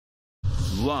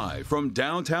Live from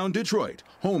downtown Detroit,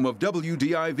 home of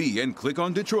WDIV and Click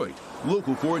on Detroit,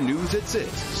 Local 4 News at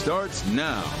 6 starts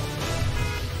now.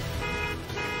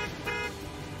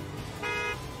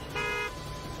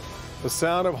 The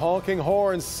sound of honking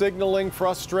horns signaling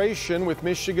frustration with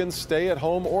Michigan's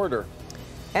stay-at-home order.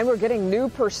 And we're getting new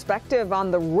perspective on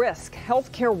the risk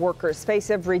healthcare workers face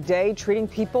every day treating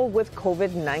people with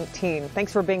COVID-19.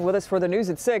 Thanks for being with us for the news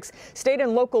at 6. State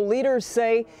and local leaders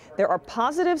say there are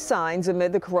positive signs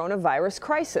amid the coronavirus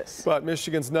crisis. But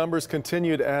Michigan's numbers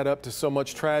continue to add up to so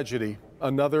much tragedy.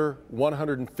 Another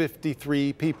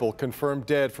 153 people confirmed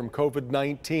dead from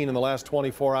COVID-19 in the last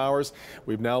 24 hours.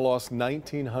 We've now lost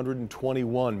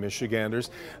 1,921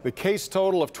 Michiganders. The case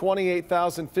total of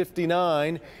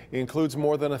 28,059 includes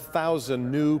more than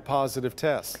 1,000 new positive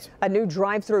tests. A new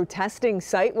drive-through testing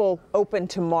site will open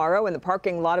tomorrow in the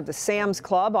parking lot of the Sam's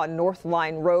Club on North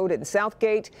Line Road in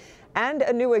Southgate. And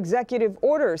a new executive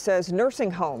order says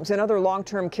nursing homes and other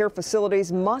long-term care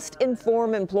facilities must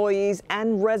inform employees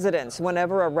and residents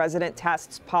whenever a resident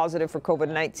tests positive for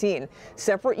COVID-19.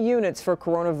 Separate units for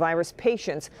coronavirus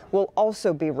patients will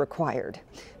also be required.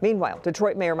 Meanwhile,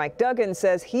 Detroit Mayor Mike Duggan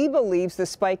says he believes the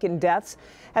spike in deaths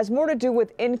has more to do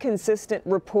with inconsistent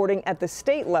reporting at the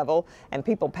state level and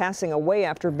people passing away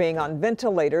after being on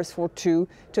ventilators for 2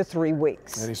 to 3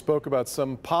 weeks. And he spoke about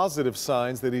some positive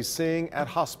signs that he's seeing at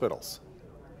hospitals.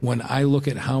 When I look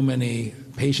at how many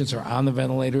patients are on the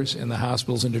ventilators in the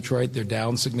hospitals in Detroit, they're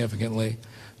down significantly.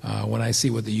 When I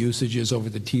see what the usage is over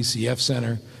at the TCF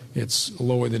Center, it's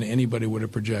lower than anybody would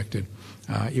have projected.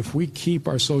 If we keep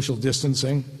our social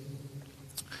distancing,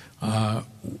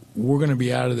 we're going to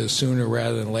be out of this sooner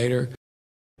rather than later.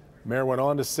 Mayor went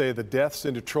on to say the deaths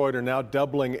in Detroit are now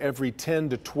doubling every 10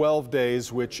 to 12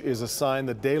 days, which is a sign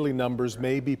the daily numbers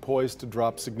may be poised to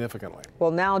drop significantly. Well,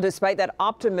 now, despite that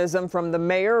optimism from the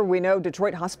mayor, we know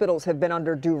Detroit hospitals have been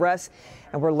under duress,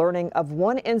 and we're learning of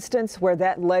one instance where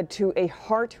that led to a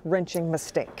heart-wrenching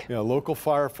mistake. A local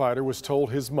firefighter was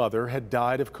told his mother had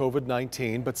died of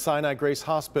COVID-19, but Sinai Grace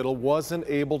Hospital wasn't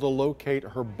able to locate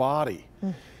her body.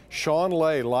 Sean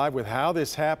Lay live with how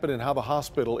this happened and how the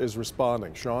hospital is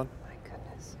responding. Sean? My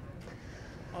goodness.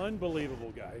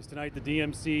 Unbelievable, guys. Tonight the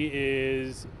DMC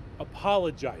is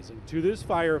apologizing to this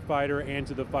firefighter and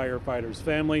to the firefighter's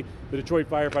family. The Detroit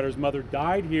firefighter's mother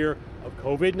died here of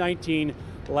COVID-19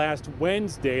 last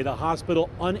Wednesday. The hospital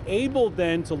unable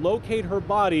then to locate her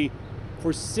body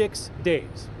for 6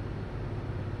 days.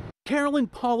 Carolyn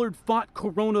Pollard fought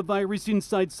coronavirus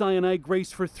inside Sinai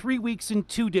Grace for 3 weeks and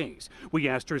 2 days. We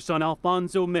asked her son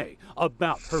Alfonso May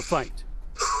about her fight.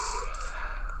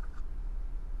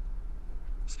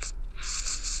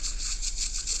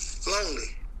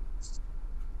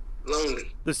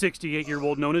 Lonely. The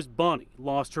 68-year-old known as Bonnie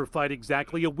lost her fight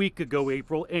exactly a week ago,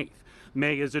 April 8th.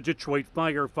 May is a Detroit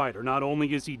firefighter. Not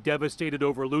only is he devastated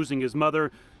over losing his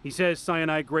mother, he says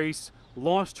Sinai Grace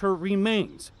lost her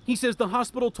remains. He says the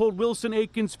hospital told Wilson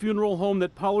Aikens Funeral Home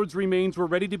that Pollard's remains were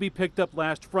ready to be picked up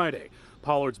last Friday.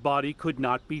 Pollard's body could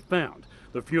not be found.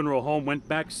 The funeral home went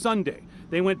back Sunday.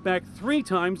 They went back 3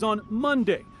 times on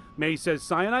Monday. May says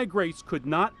Sinai Grace could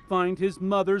not find his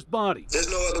mother's body.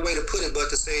 There's no other way to put it but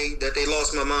to say that they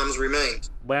lost my mom's remains.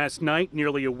 Last night,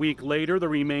 nearly a week later, the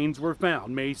remains were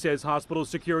found. May says hospital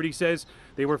security says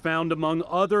they were found among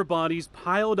other bodies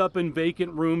piled up in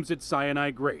vacant rooms at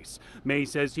Sinai Grace. May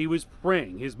says he was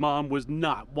praying his mom was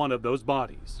not one of those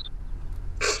bodies.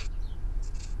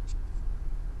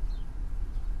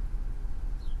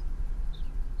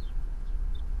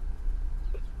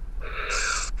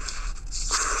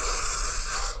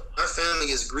 Our family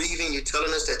is grieving. You're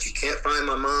telling us that you can't find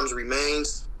my mom's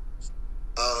remains.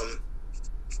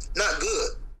 Not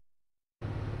good.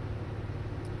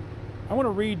 I want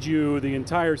to read you the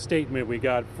entire statement we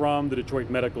got from the Detroit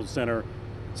Medical Center. It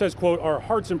says, quote, "Our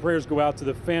hearts and prayers go out to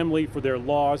the family for their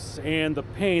loss and the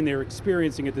pain they're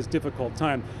experiencing at this difficult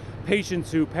time. Patients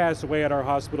who pass away at our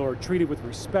hospital are treated with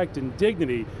respect and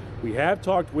dignity. We have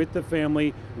talked with the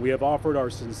family. We have offered our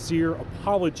sincere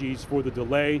apologies for the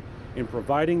delay in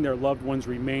providing their loved ones'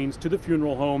 remains to the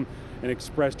funeral home and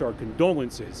expressed our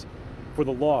condolences for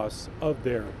the loss of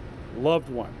their loved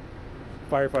one."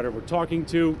 Firefighter we're talking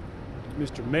to,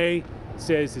 Mr. May,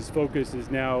 says his focus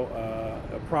is now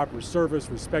a proper service,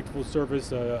 respectful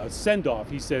service, a send-off,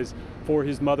 he says, for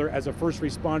his mother. As a first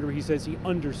responder, he says he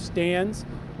understands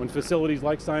when facilities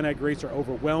like Sinai Grace are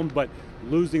overwhelmed, but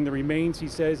losing the remains, he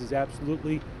says, is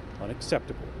absolutely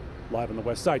unacceptable. Live on the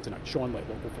West Side tonight, Sean Lay,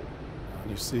 Local 4.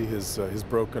 You see his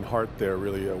broken heart there,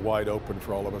 really wide open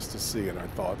for all of us to see, and our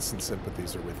thoughts and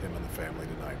sympathies are with him and the family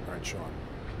tonight. All right, Sean.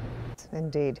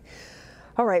 Indeed.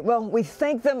 All right, well, we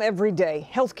thank them every day.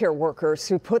 Healthcare workers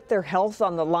who put their health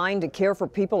on the line to care for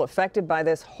people affected by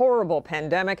this horrible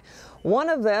pandemic. One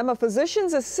of them, a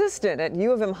physician's assistant at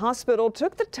U of M Hospital,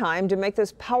 took the time to make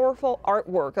this powerful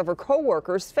artwork of her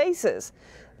co-workers' faces.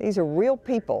 These are real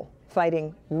people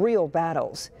fighting real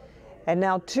battles. And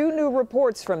now 2 new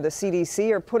reports from the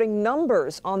CDC are putting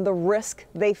numbers on the risk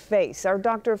they face. Our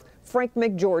Dr. Frank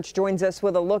McGeorge joins us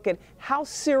with a look at how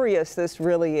serious this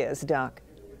really is, Doc.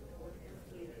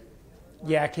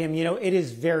 Yeah, Kim, it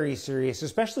is very serious,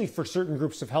 especially for certain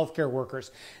groups of healthcare workers.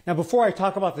 Now, before I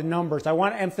talk about the numbers, I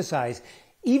want to emphasize,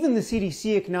 even the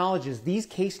CDC acknowledges these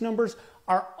case numbers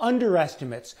are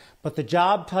underestimates, but the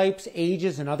job types,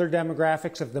 ages, and other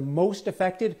demographics of the most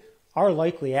affected are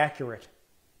likely accurate.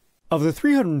 Of the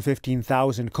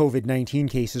 315,000 COVID-19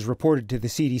 cases reported to the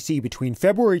CDC between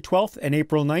February 12th and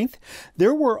April 9th,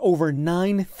 there were over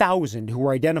 9,000 who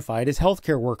were identified as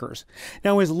healthcare workers.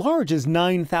 Now, as large as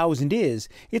 9,000 is,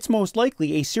 it's most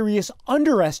likely a serious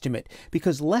underestimate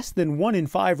because less than 1 in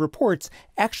 5 reports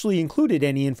actually included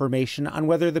any information on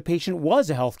whether the patient was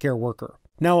a healthcare worker.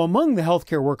 Now, among the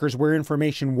healthcare workers where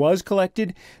information was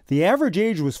collected, the average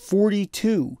age was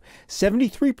 42.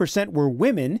 73% were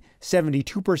women,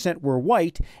 72% were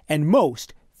white, and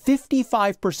most,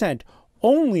 55%,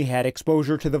 only had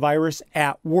exposure to the virus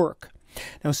at work.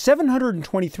 Now,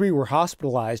 723 were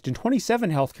hospitalized and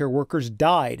 27 healthcare workers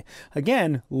died.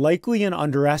 Again, likely an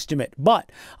underestimate.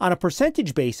 But on a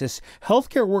percentage basis,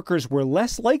 healthcare workers were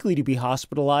less likely to be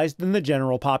hospitalized than the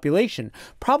general population,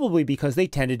 probably because they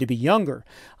tended to be younger.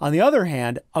 On the other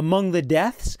hand, among the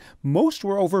deaths, most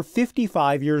were over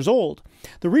 55 years old.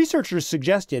 The researchers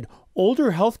suggested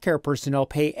older healthcare personnel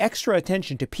pay extra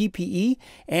attention to PPE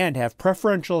and have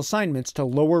preferential assignments to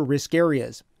lower risk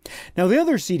areas. Now, the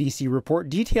other CDC report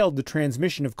detailed the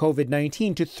transmission of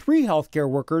COVID-19 to 3 healthcare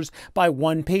workers by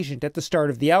 1 patient at the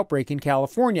start of the outbreak in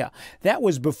California. That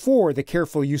was before the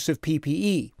careful use of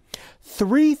PPE.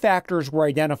 3 factors were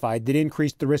identified that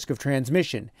increased the risk of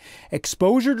transmission: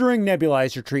 exposure during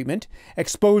nebulizer treatment,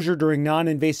 exposure during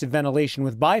non-invasive ventilation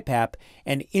with BiPAP,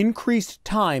 and increased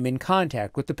time in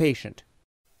contact with the patient.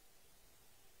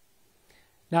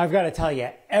 Now, I've got to tell you,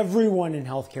 everyone in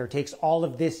healthcare takes all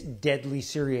of this deadly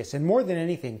serious. And more than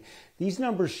anything, these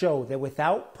numbers show that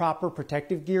without proper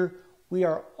protective gear, we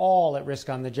are all at risk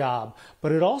on the job.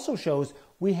 But it also shows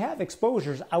we have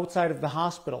exposures outside of the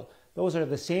hospital. Those are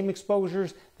the same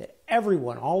exposures that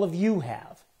everyone, all of you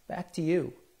have. Back to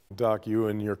you. Doc, you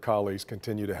and your colleagues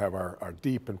continue to have our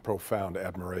deep and profound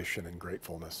admiration and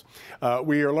gratefulness.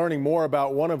 We are learning more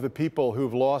about one of the people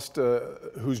who've lost,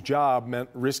 whose job meant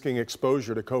risking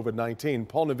exposure to COVID-19.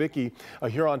 Paul Novicki, a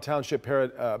Huron Township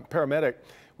paramedic,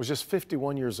 was just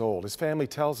 51 years old. His family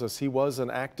tells us he was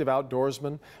an active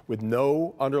outdoorsman with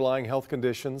no underlying health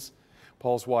conditions.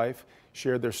 Paul's wife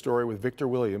shared their story with Victor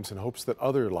Williams in hopes that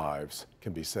other lives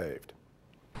can be saved.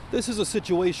 This is a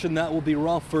situation that will be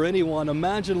rough for anyone.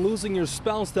 Imagine losing your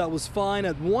spouse that was fine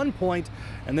at one point,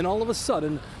 and then all of a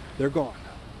sudden, they're gone.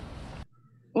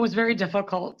 It was very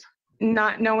difficult,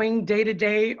 not knowing day to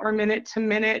day or minute to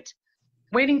minute,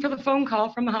 waiting for the phone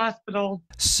call from the hospital.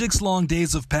 6 long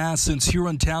days have passed since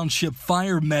Huron Township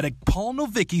fire medic Paul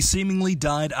Novicki seemingly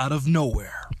died out of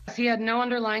nowhere. He had no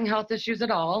underlying health issues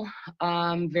at all.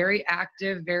 Very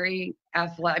active, very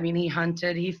athletic. I mean, he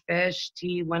hunted, he fished,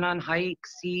 he went on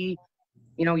hikes,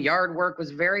 yard work,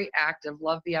 was very active,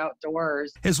 loved the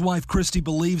outdoors. His wife, Christy,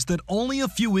 believes that only a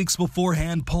few weeks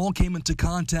beforehand, Paul came into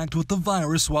contact with the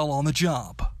virus while on the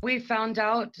job. We found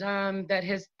out that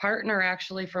his partner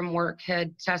actually from work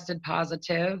had tested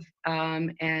positive,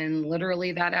 and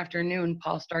literally that afternoon,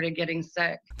 Paul started getting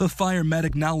sick. The fire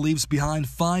medic now leaves behind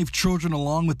 5 children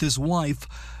along with his wife,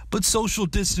 but social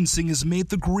distancing has made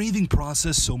the grieving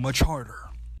process so much harder.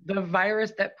 The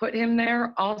virus that put him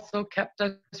there also kept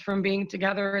us from being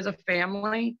together as a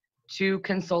family to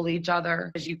console each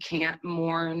other, because you can't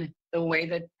mourn the way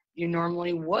that you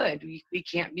normally would. We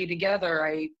can't be together.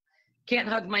 I can't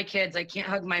hug my kids. I can't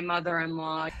hug my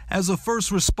mother-in-law. As a first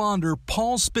responder,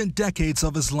 Paul spent decades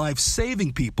of his life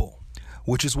saving people,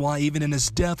 which is why even in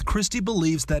his death, Christy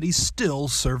believes that he's still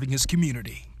serving his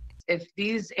community. If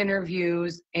these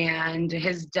interviews and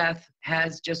his death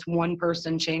has just one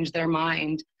person changed their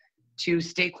mind to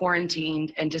stay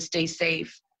quarantined and to stay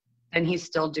safe, then he's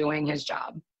still doing his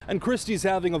job. And Christy's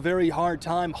having a very hard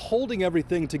time holding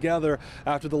everything together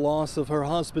after the loss of her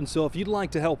husband. So if you'd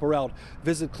like to help her out,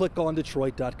 visit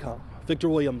clickondetroit.com. Victor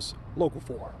Williams, Local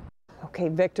 4. Okay,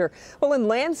 Victor. Well, in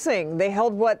Lansing, they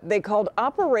held what they called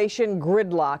Operation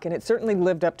Gridlock, and it certainly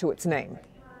lived up to its name.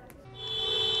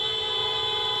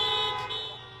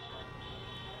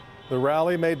 The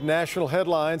rally made national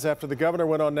headlines after the governor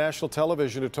went on national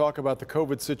television to talk about the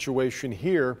COVID situation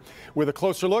here. With a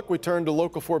closer look, we turn to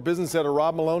Local 4 business editor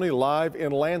Rod Maloney live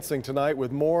in Lansing tonight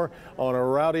with more on a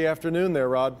rowdy afternoon there,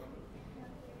 Rod.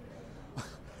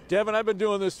 Devin, I've been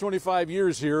doing this 25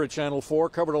 years here at Channel 4,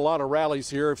 covered a lot of rallies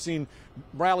here. I've seen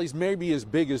rallies maybe as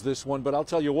big as this one, but I'll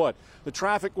tell you what, the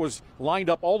traffic was lined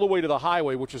up all the way to the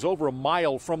highway, which is over a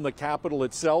mile from the Capitol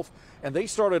itself, and they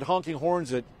started honking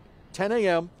horns at 10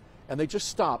 a.m., and they just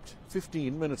stopped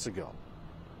 15 minutes ago.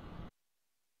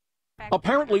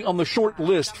 Apparently on the short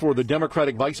list for the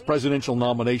Democratic vice presidential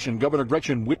nomination, Governor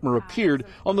Gretchen Whitmer appeared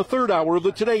on the third hour of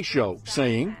the Today Show,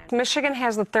 saying, Michigan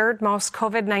has the third most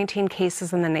COVID-19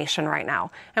 cases in the nation right now,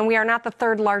 and we are not the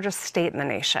third largest state in the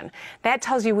nation. That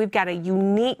tells you we've got a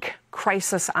unique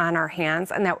crisis on our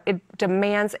hands and that it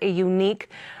demands a unique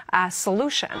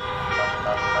solution.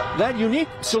 That unique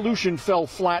solution fell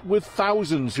flat with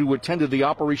thousands who attended the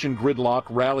Operation Gridlock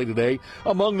rally today,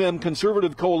 among them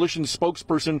Conservative Coalition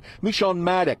spokesperson Michonne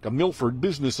Maddock, a Milford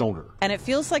business owner. And it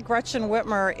feels like Gretchen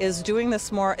Whitmer is doing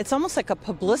this more, it's almost like a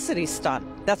publicity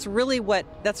stunt. That's really what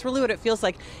it feels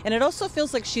like. And it also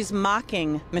feels like she's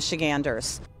mocking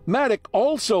Michiganders. Maddock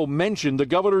also mentioned the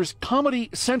governor's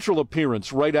Comedy Central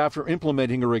appearance right after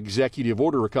implementing her executive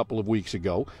order a couple of weeks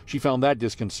ago. She found that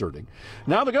disconcerting.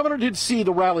 Now, the governor did see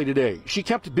the rally today. She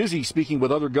kept busy speaking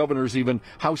with other governors, even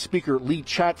House Speaker Lee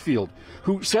Chatfield,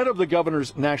 who said of the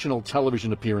governor's national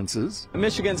television appearances,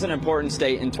 Michigan's an important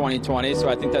state in 2020, so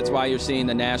I think that's why you're seeing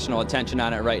the national attention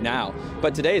on it right now.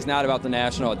 But today is not about the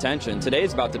national attention. Today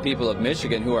is about the people of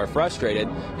Michigan who are frustrated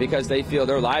because they feel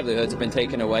their livelihoods have been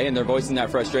taken away, and they're voicing that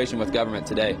frustration with government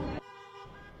today.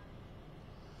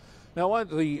 Now, what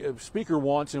the speaker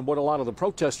wants and what a lot of the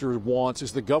protesters wants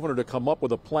is the governor to come up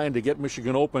with a plan to get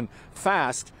Michigan open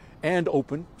fast and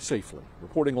open safely.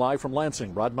 Reporting live from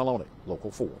Lansing, Rod Maloney, Local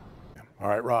 4. All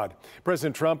right, Rod.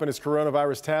 President Trump and his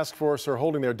coronavirus task force are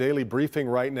holding their daily briefing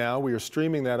right now. We are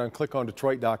streaming that on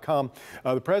clickondetroit.com.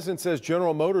 The president says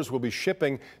General Motors will be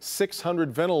shipping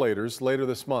 600 ventilators later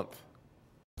this month.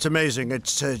 It's amazing.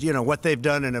 It's, what they've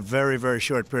done in a very, very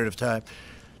short period of time.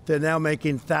 They're now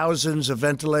making thousands of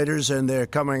ventilators, and they're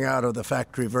coming out of the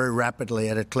factory very rapidly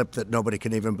at a clip that nobody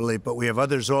can even believe. But we have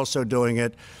others also doing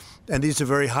it, and these are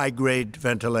very high-grade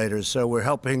ventilators. So we're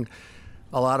helping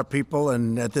a lot of people,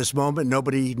 and at this moment,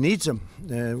 nobody needs them.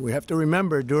 We have to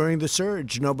remember, during the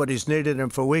surge, nobody's needed them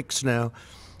for weeks now.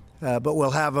 But we'll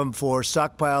have them for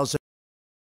stockpiles.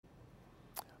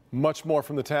 Much more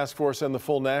from the task force and the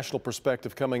full national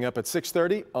perspective coming up at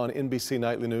 6:30 on NBC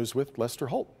Nightly News with Lester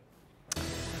Holt.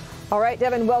 All right,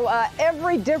 Devin. Well,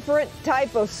 every different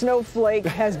type of snowflake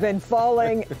has been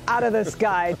falling out of the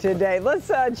sky today.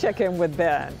 Let's check in with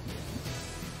Ben.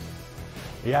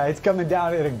 Yeah, it's coming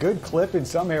down at a good clip in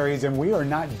some areas, and we are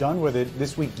not done with it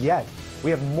this week yet.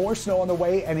 We have more snow on the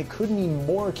way, and it could mean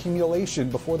more accumulation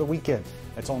before the weekend.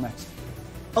 That's all next.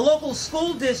 A local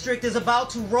school district is about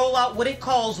to roll out what it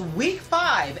calls Week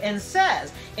 5 and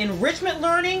says enrichment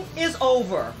learning is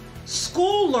over.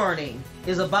 School learning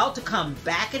is about to come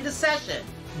back into session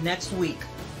next week.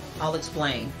 I'll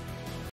explain.